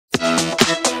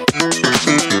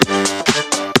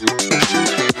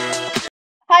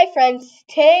friends,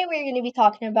 today we're going to be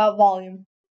talking about volume.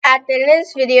 At the end of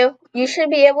this video, you should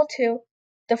be able to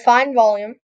define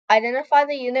volume, identify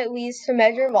the unit we use to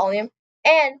measure volume,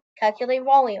 and calculate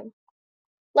volume.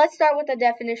 Let's start with the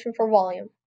definition for volume.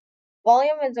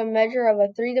 Volume is a measure of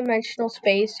a three-dimensional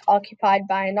space occupied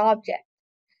by an object.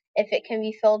 If it can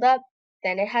be filled up,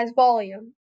 then it has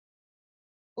volume.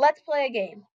 Let's play a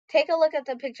game. Take a look at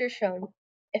the picture shown.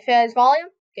 If it has volume,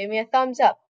 give me a thumbs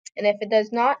up, and if it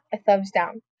does not, a thumbs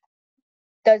down.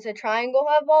 Does a triangle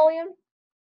have volume?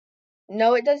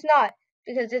 No, it does not,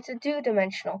 because it's a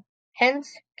two-dimensional,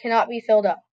 hence cannot be filled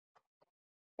up.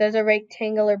 Does a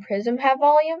rectangular prism have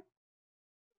volume?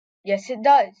 Yes, it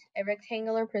does. A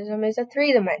rectangular prism is a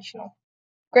three-dimensional.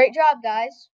 Great job,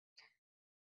 guys.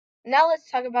 Now let's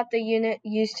talk about the unit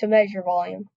used to measure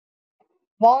volume.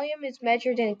 Volume is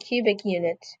measured in cubic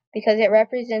units because it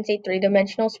represents a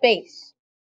three-dimensional space.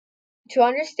 To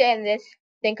understand this,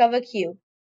 think of a cube.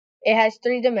 It has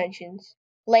three dimensions: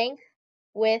 length,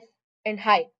 width, and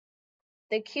height.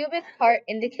 The cubic part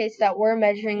indicates that we're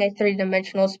measuring a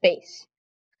three-dimensional space.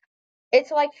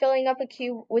 It's like filling up a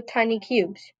cube with tiny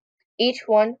cubes, each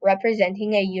one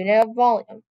representing a unit of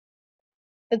volume.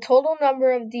 The total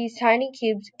number of these tiny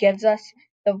cubes gives us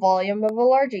the volume of a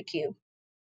larger cube.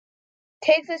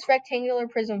 Take this rectangular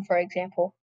prism, for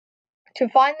example. To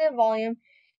find the volume,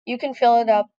 you can fill it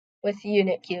up with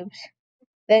unit cubes.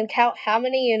 Then count how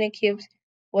many unit cubes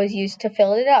was used to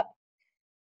fill it up.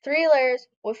 3 layers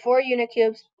with 4 unit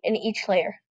cubes in each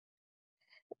layer.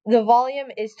 The volume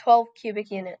is 12 cubic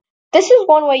units. This is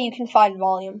one way you can find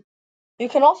volume. You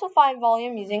can also find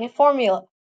volume using a formula.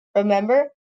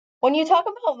 Remember, when you talk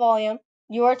about volume,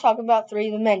 you are talking about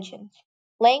 3 dimensions: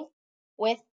 length,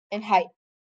 width, and height.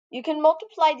 You can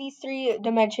multiply these 3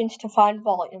 dimensions to find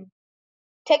volume.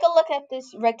 Take a look at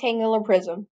this rectangular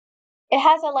prism. It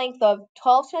has a length of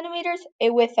 12 centimeters,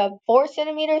 a width of 4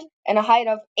 centimeters, and a height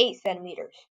of 8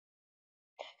 centimeters.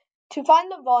 To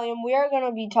find the volume, we are going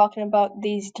to be talking about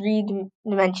these 3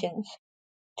 dimensions.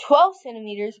 12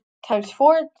 centimeters times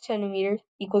 4 centimeters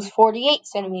equals 48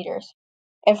 centimeters,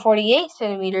 and 48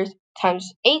 centimeters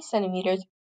times 8 centimeters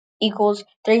equals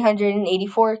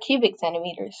 384 cubic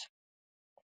centimeters.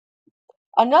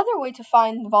 Another way to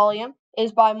find volume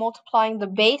is by multiplying the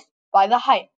base by the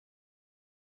height.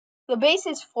 The base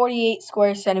is 48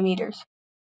 square centimeters,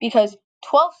 because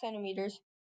 12 centimeters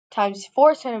times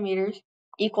 4 centimeters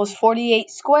equals 48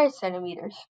 square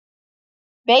centimeters.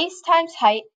 Base times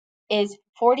height is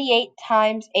 48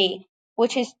 times 8,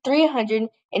 which is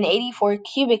 384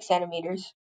 cubic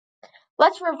centimeters.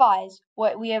 Let's revise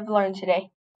what we have learned today.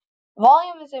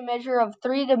 Volume is a measure of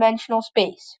three-dimensional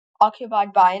space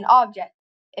occupied by an object.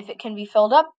 If it can be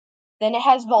filled up, then it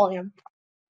has volume.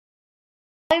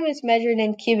 Volume is measured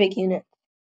in cubic units.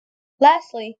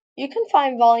 Lastly, you can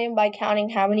find volume by counting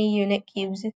how many unit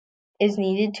cubes is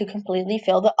needed to completely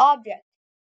fill the object.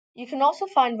 You can also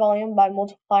find volume by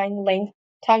multiplying length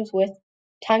times width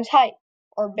times height,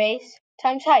 or base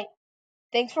times height.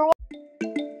 Thanks for watching.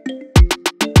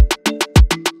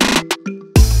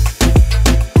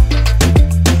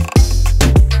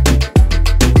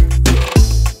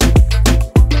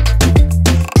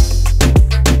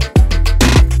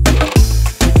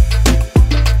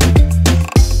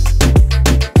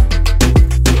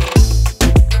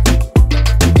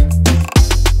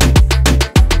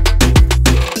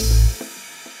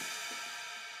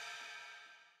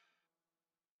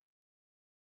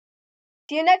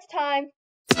 See you next time.